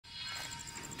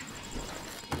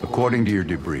According to your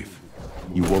debrief,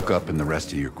 you woke up and the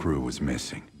rest of your crew was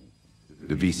missing.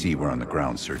 The VC were on the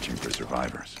ground searching for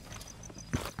survivors.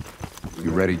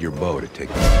 You readied your bow to take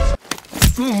them.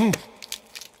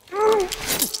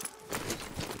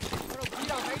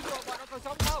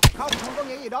 Không có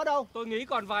nghĩ gì đó đâu. Tôi nghĩ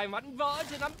còn vài mảnh vỡ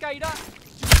trên nắm cây đó.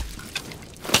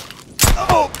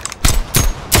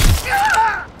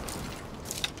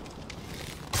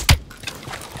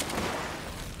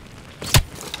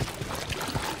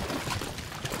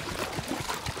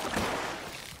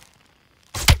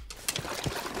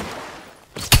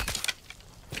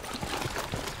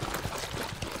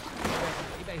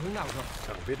 Đây hướng nào rồi?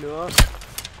 Chẳng biết nữa.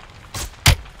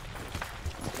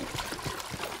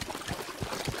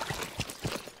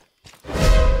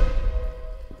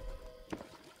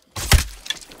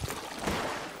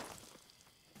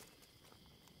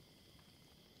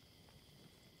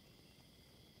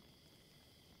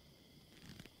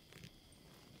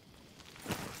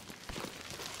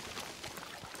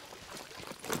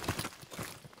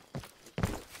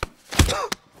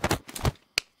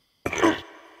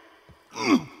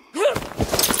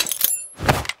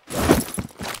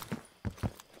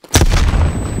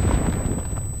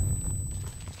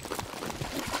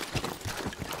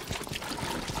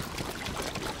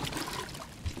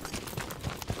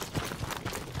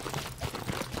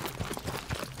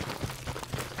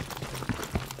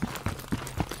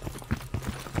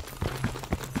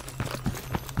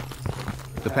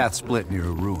 The path split near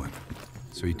a ruin,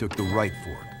 so he took the right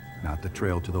fork, not the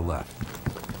trail to the left.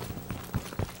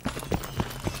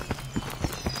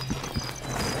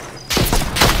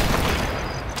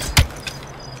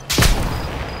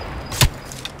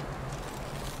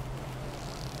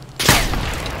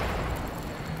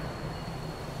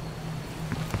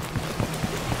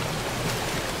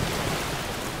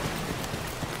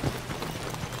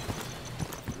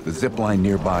 The zip line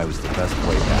nearby was the best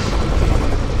way back.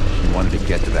 He wanted to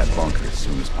get to that bunker as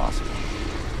soon as possible.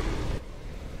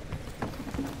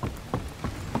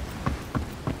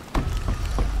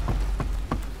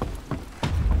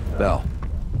 Bell,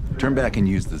 turn back and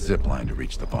use the zip line to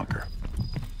reach the bunker.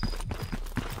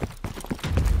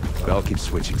 Bell keeps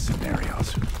switching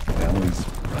scenarios. Family's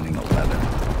running 11.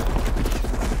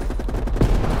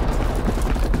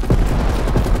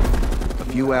 A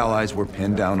few allies were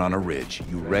pinned down on a ridge.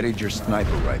 You readied your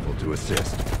sniper rifle to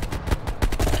assist.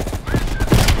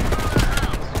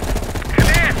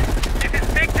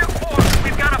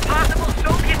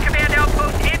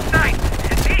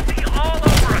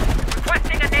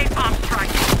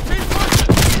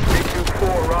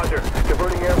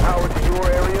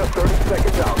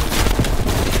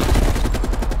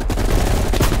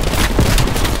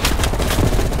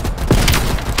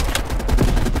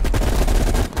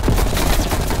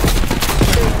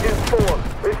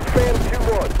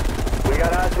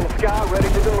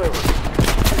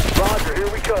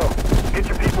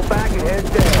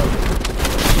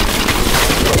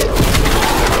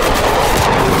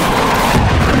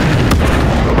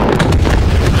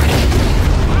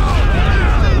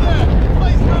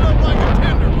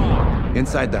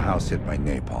 Inside the house hit by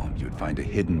napalm, you'd find a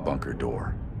hidden bunker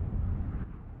door.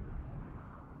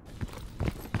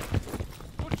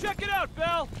 Well, check it out,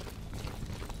 Bell!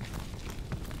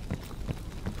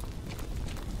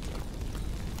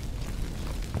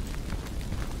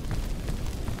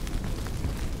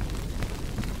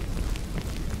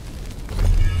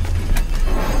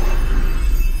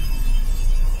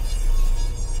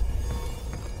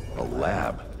 A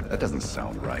lab? That doesn't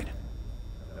sound right.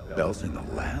 Bell's in the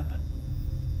lab?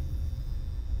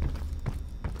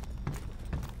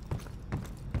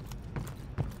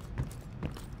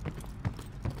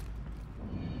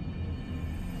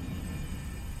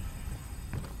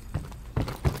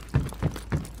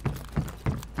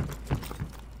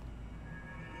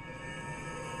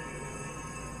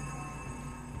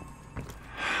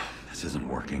 This isn't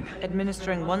working.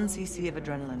 Administering 1 cc of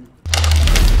adrenaline.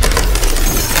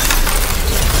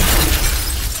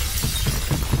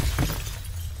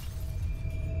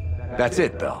 That's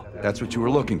it, Bell. That's what you were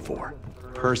looking for.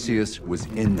 Perseus was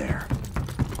in there.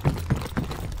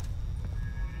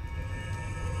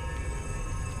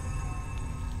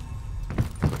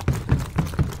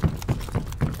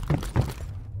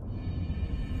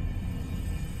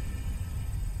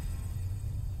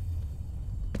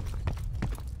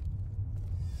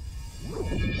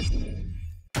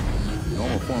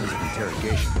 Normal forms of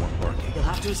interrogation won't work. You'll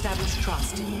have to establish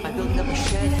trust by building up a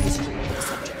shared history with the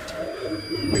subject.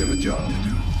 We have a job to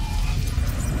do.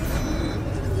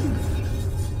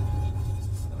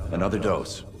 Another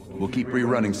dose. We'll keep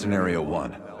rerunning Scenario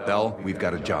 1. Bell, we've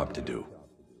got a job to do.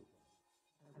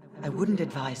 I wouldn't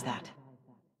advise that.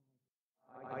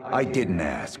 I didn't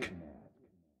ask.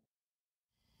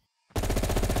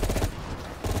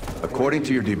 According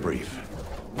to your debrief,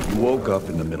 you woke up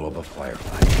in the middle of a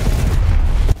firefight.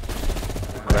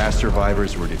 Crash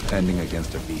survivors were defending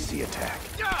against a VC attack.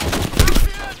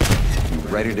 You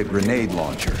readied a grenade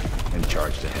launcher and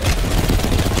charged ahead.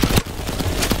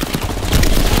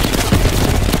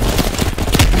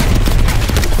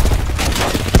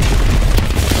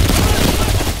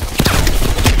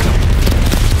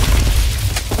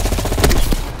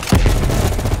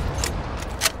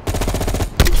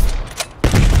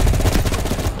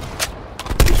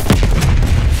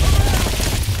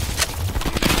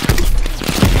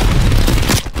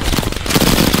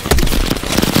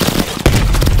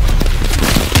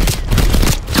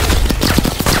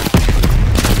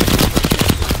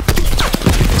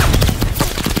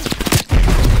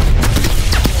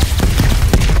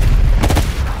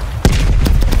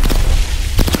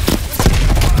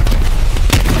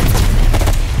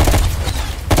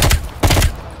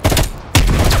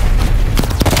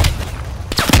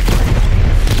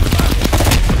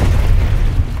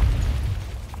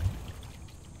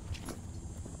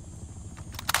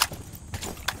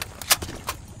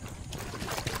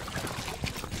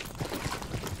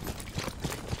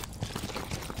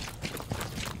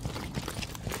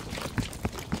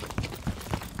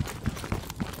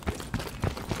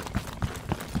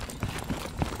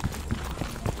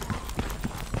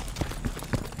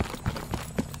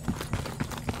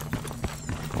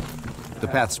 The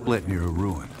path split near a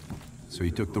ruin, so you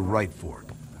took the right fork,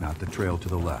 not the trail to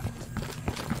the left.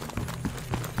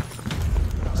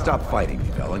 Stop fighting,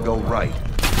 Bell, and go right.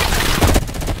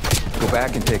 Go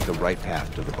back and take the right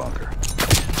path to the bunker.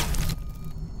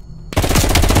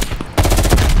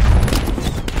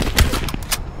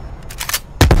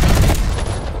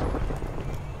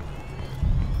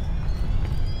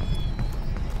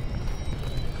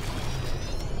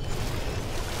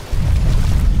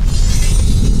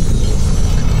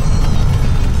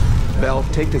 Bell,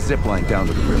 take the zipline down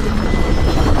to the river.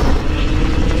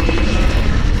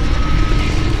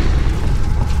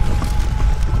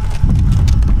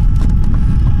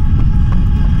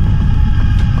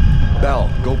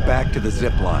 Bell, go back to the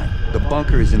zipline. The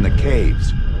bunker is in the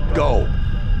caves. Go!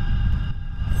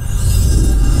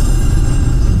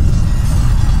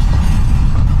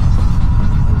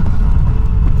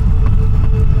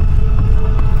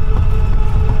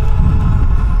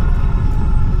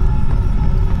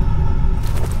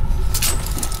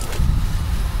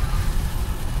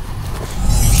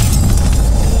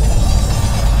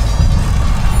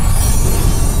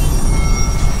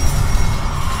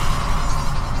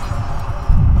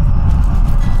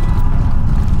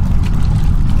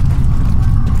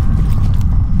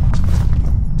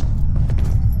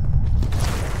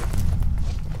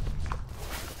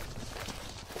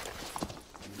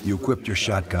 You equipped your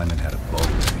shotgun and had a bow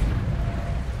with me.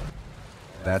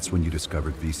 That's when you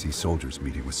discovered VC soldiers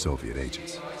meeting with Soviet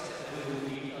agents.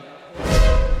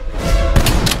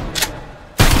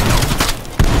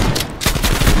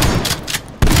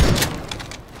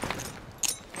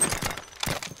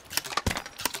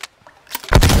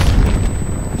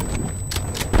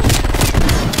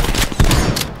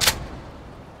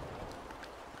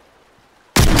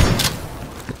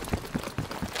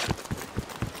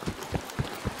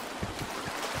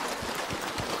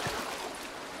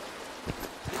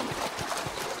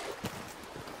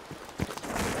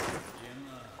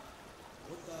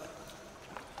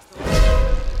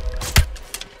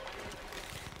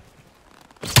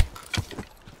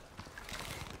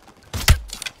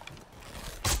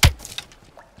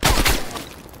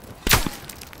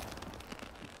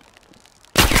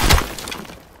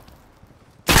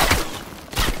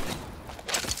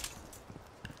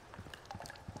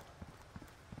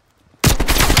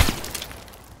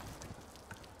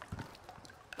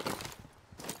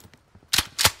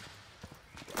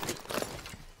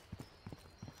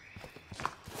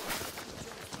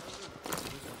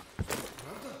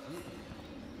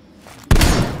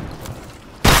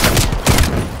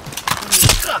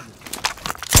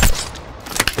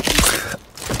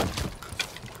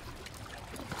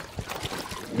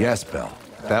 Yes, Bell.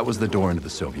 That was the door into the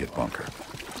Soviet bunker.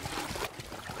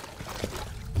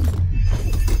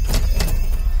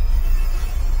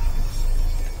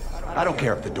 I don't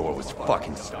care if the door was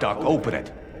fucking stuck. Open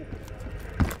it.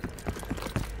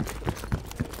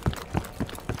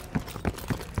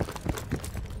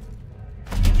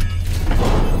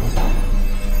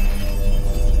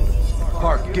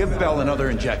 Park, give Bell another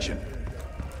injection.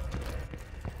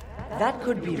 That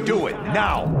could be... Do it,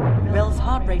 now! Bell's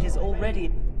heart rate is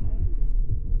already...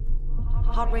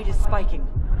 Heart rate is spiking.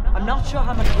 I'm not sure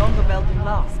how much longer Bell can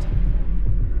last.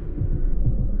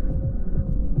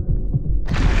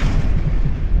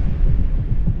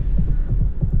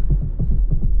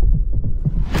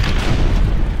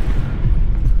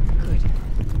 Good.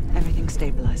 Everything's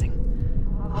stabilizing.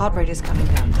 Heart rate is coming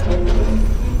down.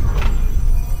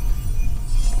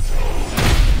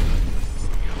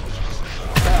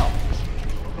 Bell,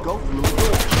 go through the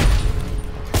door.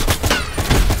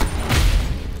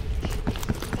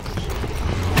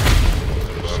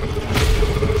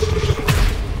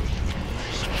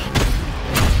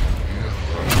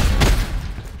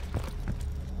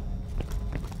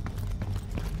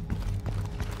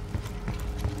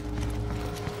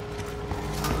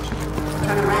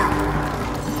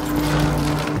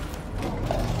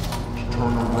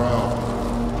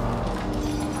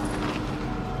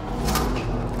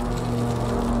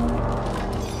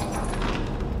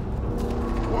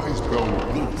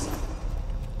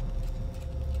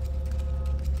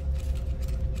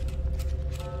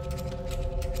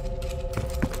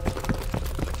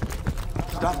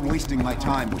 Stop wasting my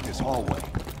time with this hallway.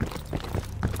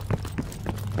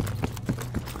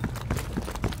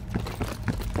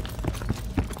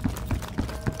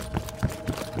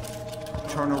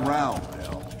 Turn around,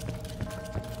 Bill.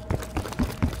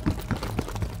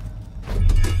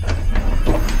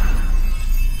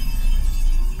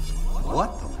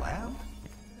 What? The lab?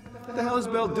 What the hell is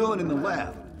Bell doing in the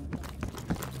lab?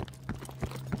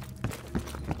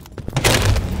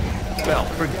 Bell,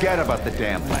 forget about the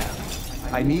damn lab.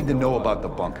 I need to know about the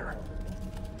bunker.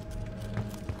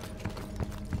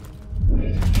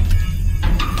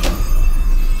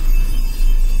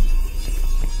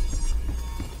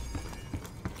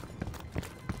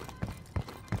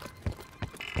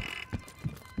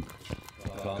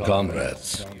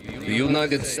 Comrades, the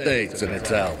United States and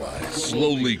its allies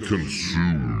slowly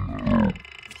consume.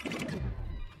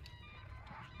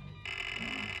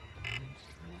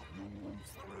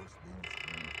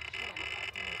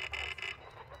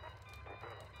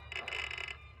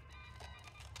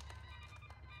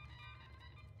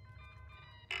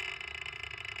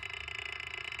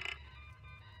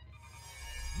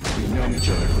 We've known each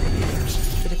other for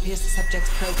years. It appears the subject's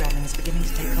programming is beginning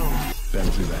to take hold. Been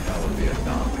through the hell of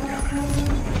Vietnam together.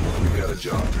 We've got a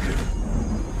job to do.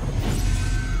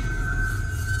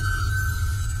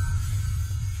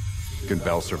 Can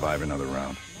Bell survive another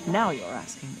round? Now you're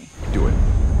asking me. Do it.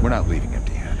 We're not leaving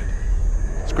empty-handed.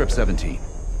 Script 17.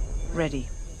 Ready.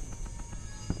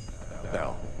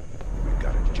 Bell, we've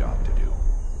got a job to do.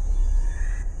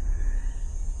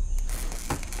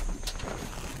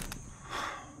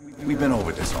 We've been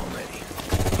over this already.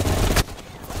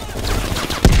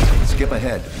 Skip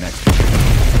ahead to the next one.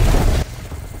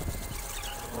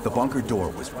 The bunker door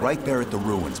was right there at the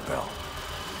ruins, Bell.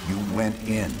 You went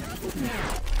in.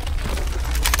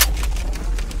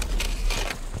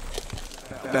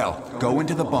 Bell, go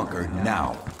into the bunker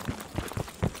now.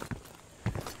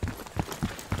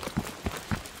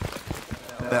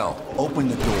 Bell, open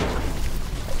the door.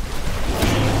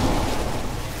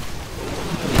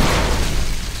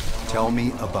 Tell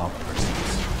me about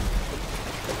Perseus.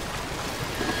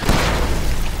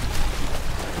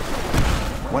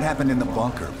 What happened in the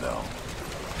bunker, Bell?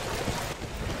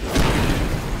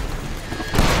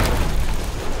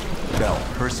 Bell,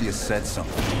 Perseus said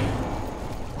something.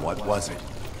 What was it?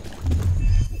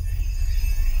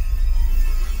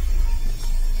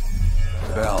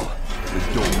 Bell, the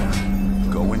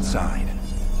door. Go inside.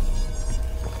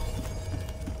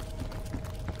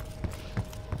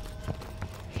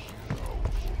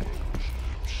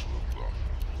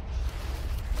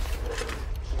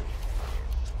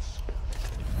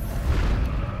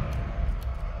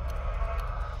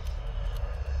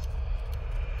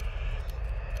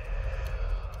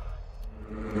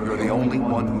 You're the only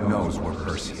one who knows where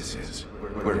Perseus is,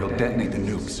 where he'll detonate the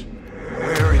nukes.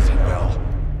 Where is he, Bell?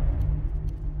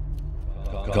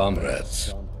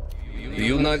 Comrades, the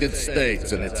United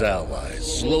States and its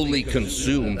allies slowly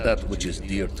consume that which is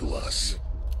dear to us.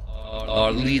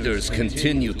 Our leaders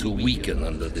continue to weaken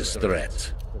under this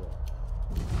threat.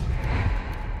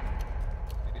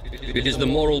 It is the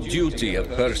moral duty of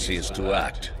Perseus to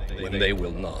act when they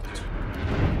will not.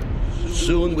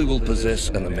 Soon we will possess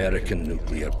an American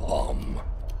nuclear bomb.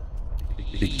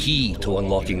 The key to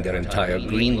unlocking their entire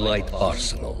green light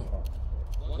arsenal.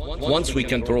 Once we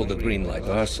control the green light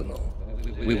arsenal,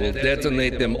 we will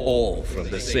detonate them all from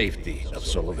the safety of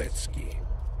Solovetsky.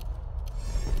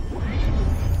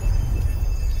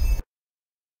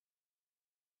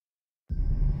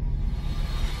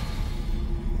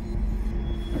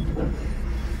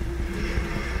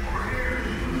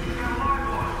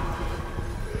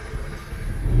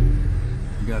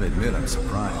 gotta admit, I'm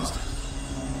surprised.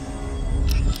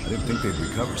 I didn't think they'd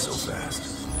recover so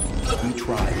fast. We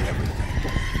tried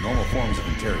everything. Normal forms of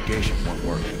interrogation weren't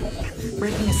working.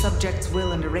 Breaking a subject's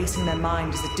will and erasing their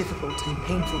mind is a difficult and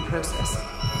painful process.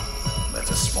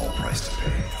 That's a small price to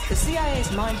pay. The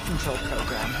CIA's mind control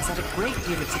program has had a great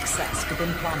deal of success with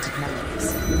implanted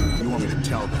memories. You want me to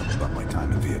tell them about my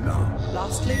time in Vietnam?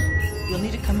 Lastly, you'll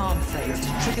need a command phrase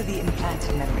to trigger the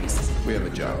implanted memories. We have a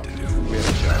job to do.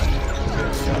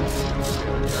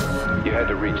 You had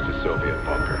to reach the Soviet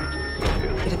bunker.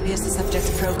 It appears the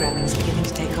subject's programming is beginning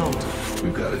to take hold.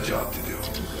 We've got a job to do.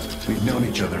 We've known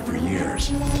each other for years.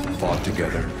 Fought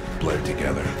together, bled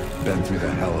together, been through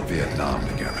the hell of Vietnam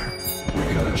together.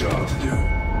 We've got a job to do.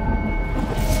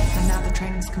 And now the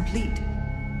training's complete.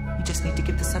 You just need to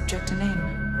give the subject a name.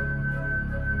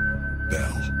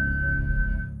 Bell.